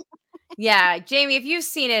 Yeah, Jamie, if you've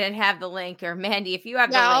seen it and have the link, or Mandy, if you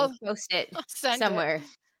have the link, post it somewhere.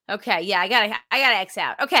 Okay, yeah, I gotta X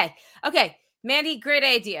out. Okay, Mandy, great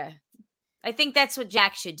idea. I think that's what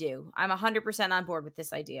Jack should do. I'm 100% on board with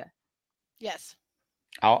this idea. Yes,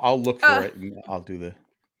 I'll look for it and I'll do the.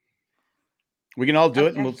 We can all do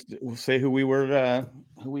it, and we'll say who we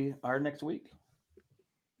are next week.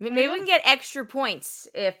 Maybe we can get extra points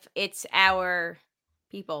if it's our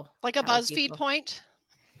people, like a BuzzFeed point.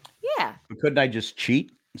 Yeah. But couldn't I just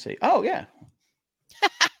cheat and say, "Oh yeah"?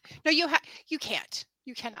 No, you can't.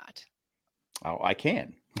 You cannot. Oh, I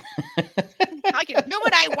can. I can do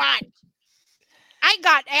what I want. I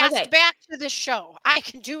got asked back to the show. I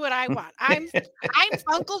can do what I want. I'm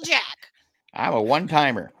Uncle Jack. I'm a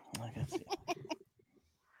one-timer.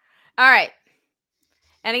 All right.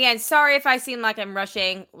 And again, sorry if I seem like I'm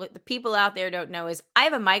rushing. What the people out there don't know is I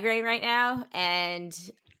have a migraine right now, and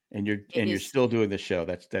you're still doing the show.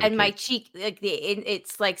 That's dedicated. And my cheek,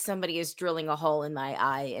 it's like somebody is drilling a hole in my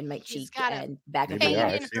eye and my cheek and back and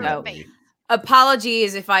forth. So,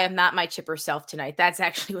 apologies if I am not my chipper self tonight. That's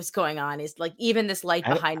actually what's going on. Is like even this light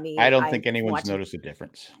behind me. I don't think anyone's noticed a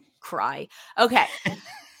difference. Cry. Okay.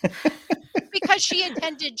 Because she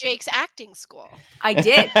attended Jake's acting school. I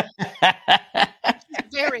did.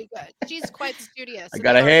 Very good. She's quite studious. I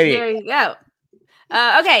gotta hate it. There you go.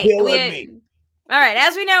 Okay. All right.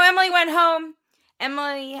 As we know, Emily went home.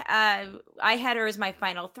 Emily, I had her as my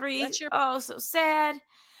final three. Oh, so sad.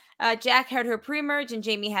 Jack had her pre-merge and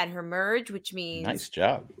Jamie had her merge, which means nice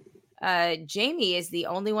job. Jamie is the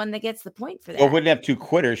only one that gets the point for that. Well, wouldn't have two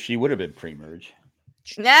quitters. She would have been pre-merge.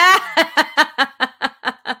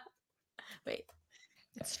 Wait.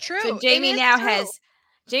 It's true. So Jamie now has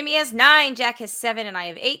 9, Jack has 7, and I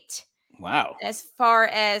have 8. Wow. As far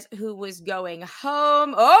as who was going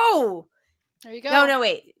home. Oh, there you go. No,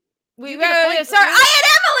 wait. Sorry, I had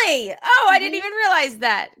Emily. Oh, I didn't even realize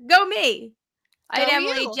that. Go me. I had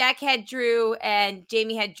Emily, Jack had Drew, and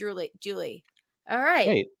Jamie had Julie. All right.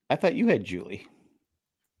 Wait, I thought you had Julie.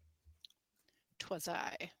 'Twas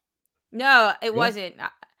I. No, it wasn't.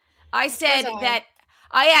 I said that.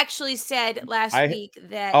 I actually said last week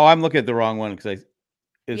that. Oh, I'm looking at the wrong one because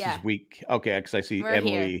this is week. Okay, because I see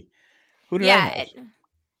Emily. Here. Who did I have?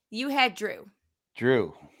 You had Drew.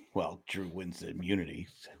 Drew. Well, Drew wins the immunity.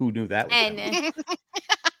 Who knew that was coming?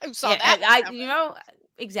 Who saw that?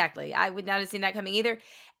 Exactly. I would not have seen that coming either.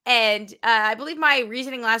 And I believe my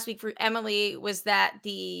reasoning last week for Emily was that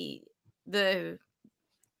the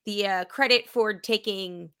credit for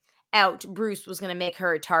taking out Bruce was going to make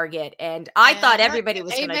her a target, and I thought everybody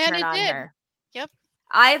was going to turn on her. Yep.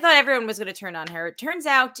 I thought everyone was going to turn on her. It turns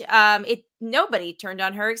out nobody turned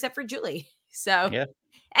on her except for Julie. So Yeah.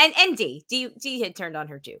 And D had turned on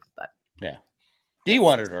her too, but yeah. D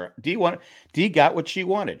wanted her. D got what she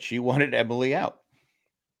wanted. She wanted Emily out.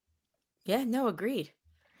 Yeah, no, agreed.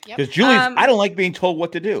 Because Julie's, I don't like being told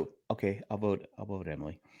what to do. Okay, I'll vote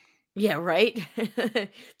Emily. Yeah, right.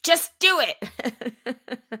 Just do it.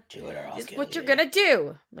 Do it or I'll Just kill what you. you're gonna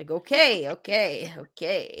do. Like, okay.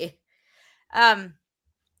 All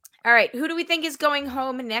right. Who do we think is going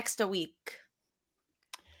home next week?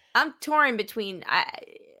 I'm torn between.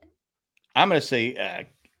 I'm gonna say a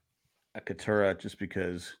Katura just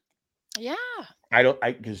because. Yeah.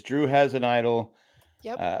 Because Drew has an idol.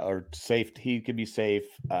 Yep. Or safe. He could be safe.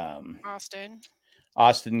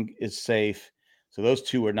 Austin is safe. So those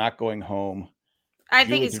two are not going home. I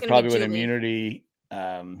think it's going to probably be Julie. Win immunity.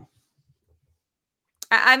 I'm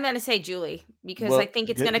going to say Julie because I think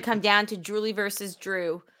it's going to come down to Julie versus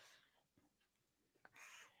Drew.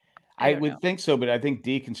 I would think so, but I think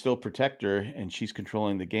D can still protect her, and she's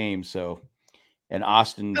controlling the game. So, and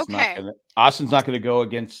Austin's not going to go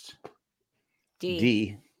against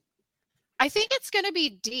D. I think it's going to be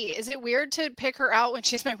D. Is it weird to pick her out when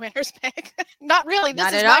she's my winner's pick? Not really.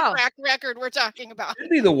 This is my track record we're talking about. She'd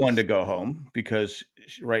be the one to go home because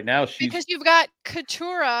right now because you've got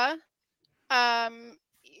Katura.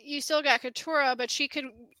 You still got Katura, but she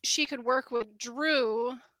could work with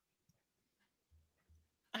Drew.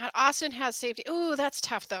 Austin has safety. Ooh, that's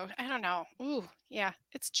tough though. I don't know. Ooh, yeah,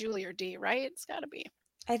 it's Julie or D, right? It's got to be.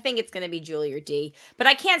 I think it's going to be Julie or D, but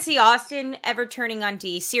I can't see Austin ever turning on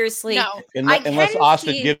D. Seriously, no. Unless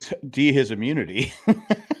Austin gives D his immunity.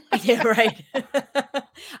 Yeah, right.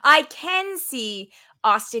 I can see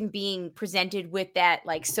Austin being presented with that,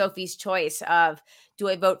 like Sophie's choice of, do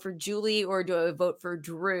I vote for Julie or do I vote for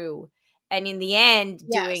Drew? And in the end,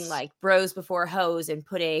 doing like bros before hoes and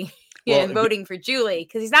putting voting for Julie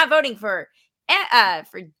because he's not voting for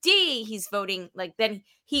D. He's voting then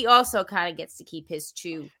he also kind of gets to keep his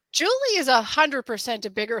two. Julie is 100% a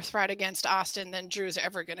bigger threat against Austin than Drew's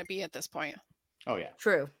ever going to be at this point. Oh yeah,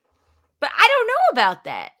 true. But I don't know about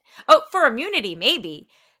that. Oh, for immunity, maybe.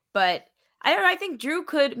 But I don't know. I think Drew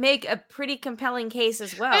could make a pretty compelling case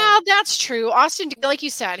as well. Yeah, that's true. Austin, like you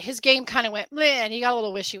said, his game kind of went, and he got a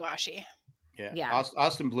little wishy-washy. Yeah.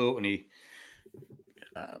 Austin blew it when he,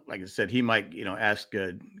 like I said, he might,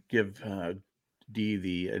 give D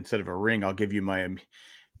the, instead of a ring, I'll give you my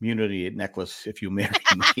immunity necklace if you marry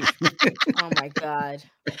me. Oh my God.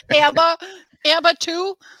 Amber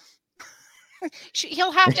too.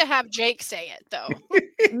 He'll have to have Jake say it though.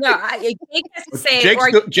 No, Jake has to say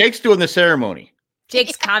it. Jake's doing the ceremony.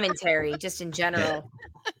 Jake's commentary, just in general.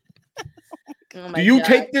 Oh Do you God.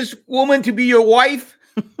 Take this woman to be your wife?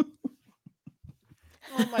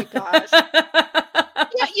 Oh my gosh.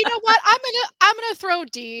 Yeah, you know what? I'm gonna throw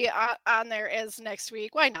D on there as next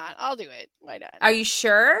week. Why not? I'll do it. Why not? Are you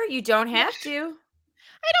sure? You don't have to.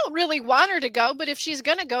 I don't really want her to go, but if she's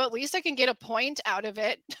gonna go, at least I can get a point out of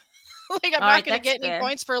it. I'm not gonna get any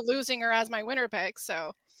points for losing her as my winner pick.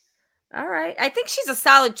 So, all right, I think she's a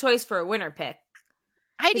solid choice for a winner pick.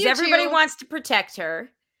 I do. Everybody wants to protect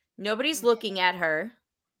her. Nobody's looking at her.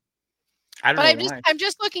 I don't know why. I'm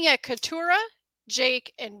just looking at Katura,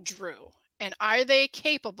 Jake, and Drew. And are they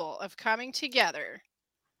capable of coming together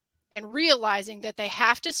and realizing that they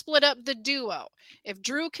have to split up the duo? If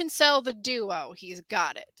Drew can sell the duo, he's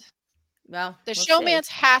got it. Well, the showmance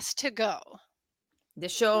has to go. The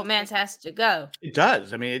showmance has to go. It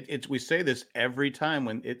does. I mean, we say this every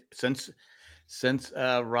time since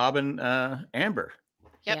Robin Amber.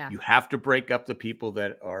 Yep. Yeah. You have to break up the people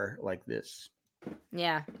that are like this.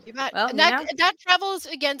 Yeah. Well, that travels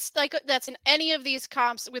against, that's in any of these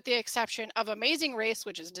comps with the exception of Amazing Race,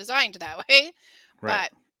 which is designed that way. Right.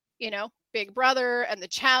 But, Big Brother and the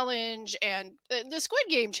challenge and the Squid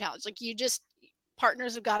Game challenge,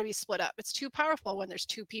 partners have got to be split up. It's too powerful when there's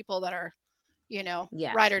two people that are,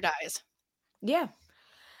 ride or dies. Yeah.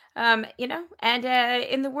 And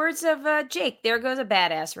in the words of Jake, there goes a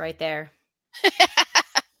badass right there.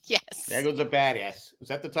 Yes. There goes a badass. Is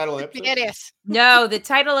that the title of the episode? Badass. No, the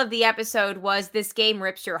title of the episode was "This Game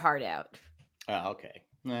Rips Your Heart Out." Oh, okay.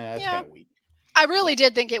 That's kind of weak. I really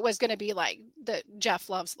did think it was going to be like the Jeff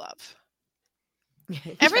loves love.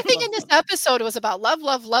 Everything in this episode was about love,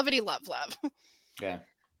 love, lovity, love, love. Yeah.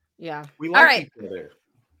 Yeah. We like each other.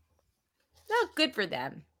 Oh, good for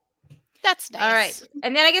them. That's nice. All right.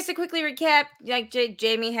 And then I guess to quickly recap,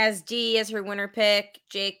 Jamie has D as her winner pick.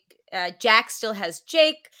 Jack still has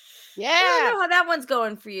Jake. Yeah. I don't know how that one's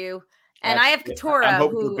going for you. And I have Katura. I'm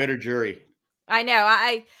hoping for a better jury. I know.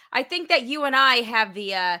 I think that you and I have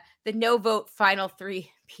the no vote final 3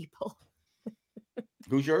 people.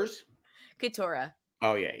 Who's yours? Katora.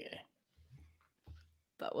 Oh yeah.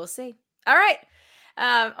 But we'll see. All right.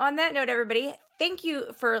 On that note, everybody, thank you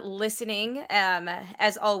for listening.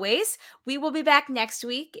 As always, we will be back next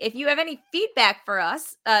week. If you have any feedback for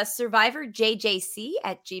us,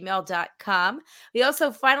 survivorjjc@gmail.com. We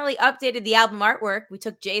also finally updated the album artwork. We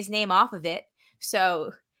took Jay's name off of it.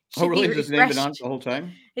 So Oh, really? Has his name been on it the whole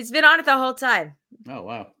time? It's been on it the whole time. Oh,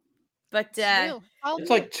 wow. But it's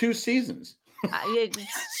like 2 seasons. It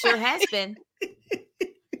sure has been.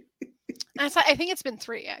 I think it's been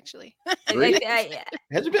 3, actually. 3?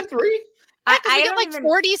 Has it been 3? I got like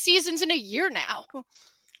 40 seasons in a year now.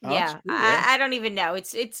 Yeah, I don't even know.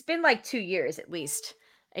 It's been like 2 years at least.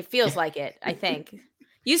 It feels like it, I think.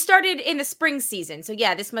 You started in the spring season, so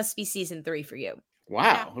yeah, this must be season 3 for you. Wow.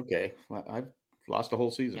 Yeah. Okay. Well, I've lost a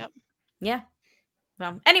whole season. Yep. Yeah.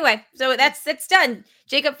 Well, anyway, so that's done.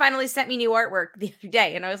 Jacob finally sent me new artwork the other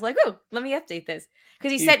day, and I was like, "Oh, let me update this,"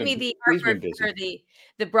 because he sent me the artwork for the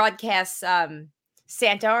broadcast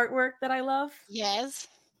Santa artwork that I love. Yes.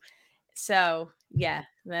 So yeah,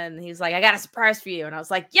 then he was like, "I got a surprise for you," and I was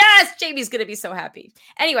like, "Yes, Jamie's gonna be so happy."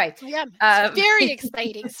 Anyway, yeah, very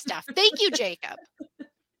exciting stuff. Thank you, Jacob.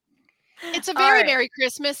 It's a very Merry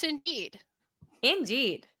Christmas indeed.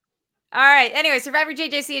 Indeed. All right. Anyway,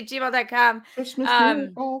 survivorjjc@gmail.com.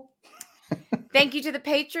 Thank you to the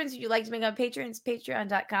patrons. If you'd like to become patrons,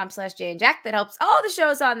 patreon.com/JayandJack. That helps all the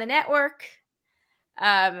shows on the network.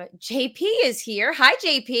 JP is here. Hi,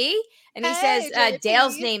 JP. And he says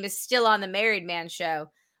Dale's name is still on the Married Man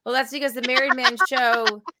show. Well, that's because the Married Man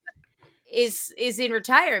show is in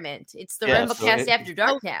retirement. It's the Rumblecast After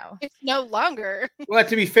Dark now. It's no longer. Well,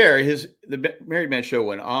 to be fair, the Married Man show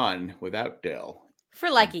went on without Dale. For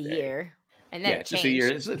like a year. And then it's just a year.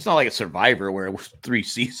 It's not like a Survivor where it was 3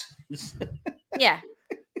 seasons. Yeah.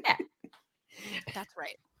 That's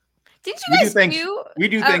right. Didn't you guys we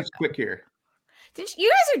do things quick here. You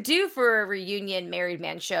guys are due for a reunion Married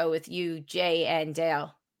Man show with you, Jay, and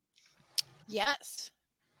Dale. Yes.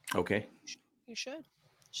 Okay. You should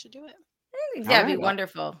do it. I think that'd be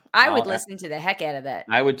wonderful. I would listen to the heck out of that.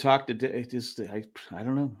 I would talk to I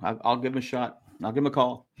don't know. I'll give him a shot. I'll give him a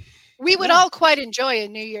call. We would all quite enjoy a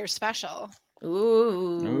New Year's special.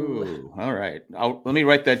 Ooh. All right. Let me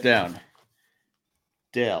write that down.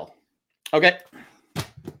 Dale. Okay.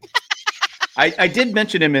 I did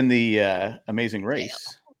mention him in the Amazing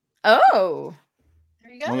Race. Oh.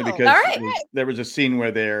 There you go. Only because there was a scene where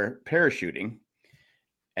they're parachuting,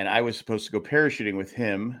 and I was supposed to go parachuting with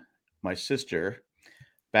him, my sister,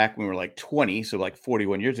 back when we were like 20, so like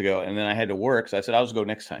 41 years ago, and then I had to work, so I said I'll just go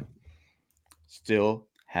next time. Still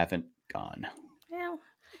haven't gone. Well,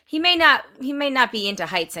 he may not be into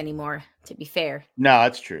heights anymore, to be fair. No,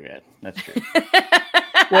 that's true, Ed. That's true.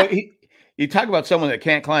 Well, you talk about someone that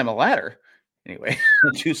can't climb a ladder. Anyway,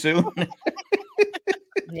 too soon.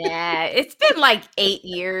 Yeah, it's been like 8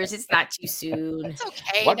 years. It's not too soon. It's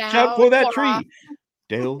okay. Watch out for that tree.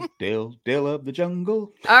 Dale of the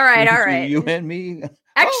jungle. All right. You and me.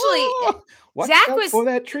 Actually, watch Zach out for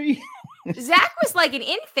that tree. Zach was like an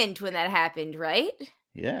infant when that happened, right?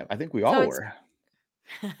 Yeah, I think we all were.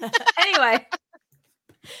 Anyway.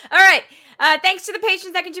 All right. Thanks to the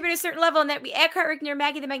patrons that contribute a certain level, and that we Eckhart, Rick, Near,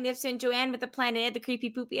 Maggie the Magnificent, Joanne with the Planet, Ed the Creepy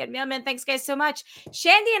Poopy, Ed Mailman. Thanks, guys, so much.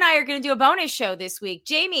 Shandy and I are going to do a bonus show this week.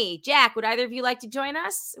 Jamie, Jack, would either of you like to join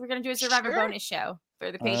us? We're going to do a Survivor bonus show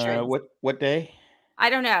for the patrons. What day? I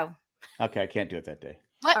don't know. Okay, I can't do it that day.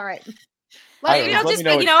 All right. Let me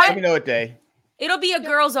know what day. It'll be a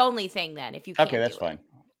girls only thing then, if you can't. Okay, that's fine.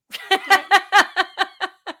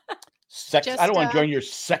 I don't want to join your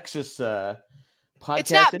sexist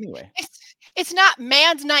podcast anyway. It's not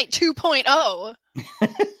Man's Night 2.0. None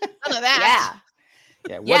of that.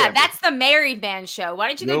 Yeah, that's the Married Man show. Why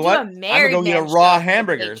don't you go do a Married Man show? I'm going to get a raw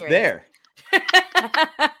hamburger there.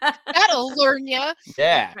 That'll learn you.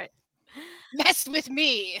 Yeah. Right. Mess with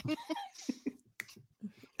me.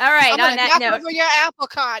 All right. I'm on that note, over your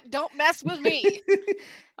apricot. Don't mess with me.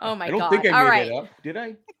 Oh my God! I don't think I made that up. Did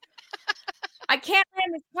I? I can't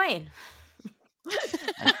land this plane.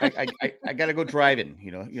 I got to go driving.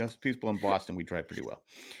 You know, people in Boston, we drive pretty well.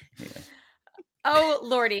 Yeah. Oh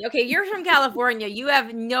Lordy. Okay, you're from California. You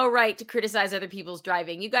have no right to criticize other people's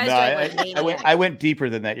driving. You guys drive like maniacs. I went deeper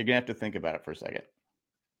than that. You're gonna have to think about it for a second.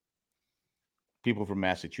 People from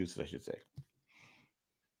Massachusetts, I should say.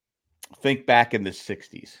 Think back in the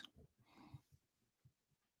 60s.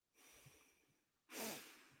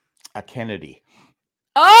 A Kennedy.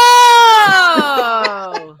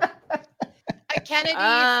 Oh! A Kennedy.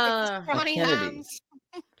 Kennedy.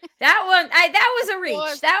 That one, that was a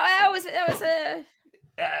reach. That was a.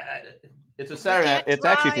 It's a Saturday night. It's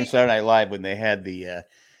actually from Saturday Night Live when they had they're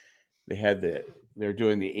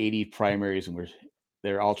doing the 80 primaries and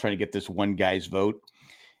they're all trying to get this one guy's vote.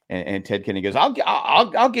 And Ted Kennedy goes,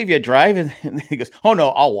 I'll give you a drive. And he goes, oh no,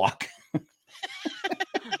 I'll walk.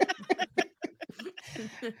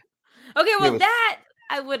 Okay, well, that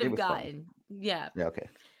I would have gotten. Yeah. Okay.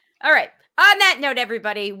 All right. On that note,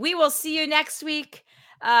 everybody, we will see you next week.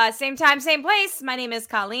 Same time, same place. My name is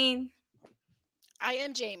Colleen. I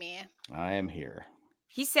am Jamie. I am here.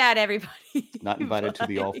 He's sad, everybody. Not invited to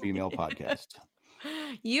the all-female podcast.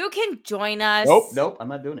 You can join us. Nope. I'm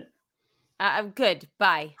not doing it. Good.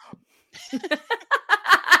 Bye.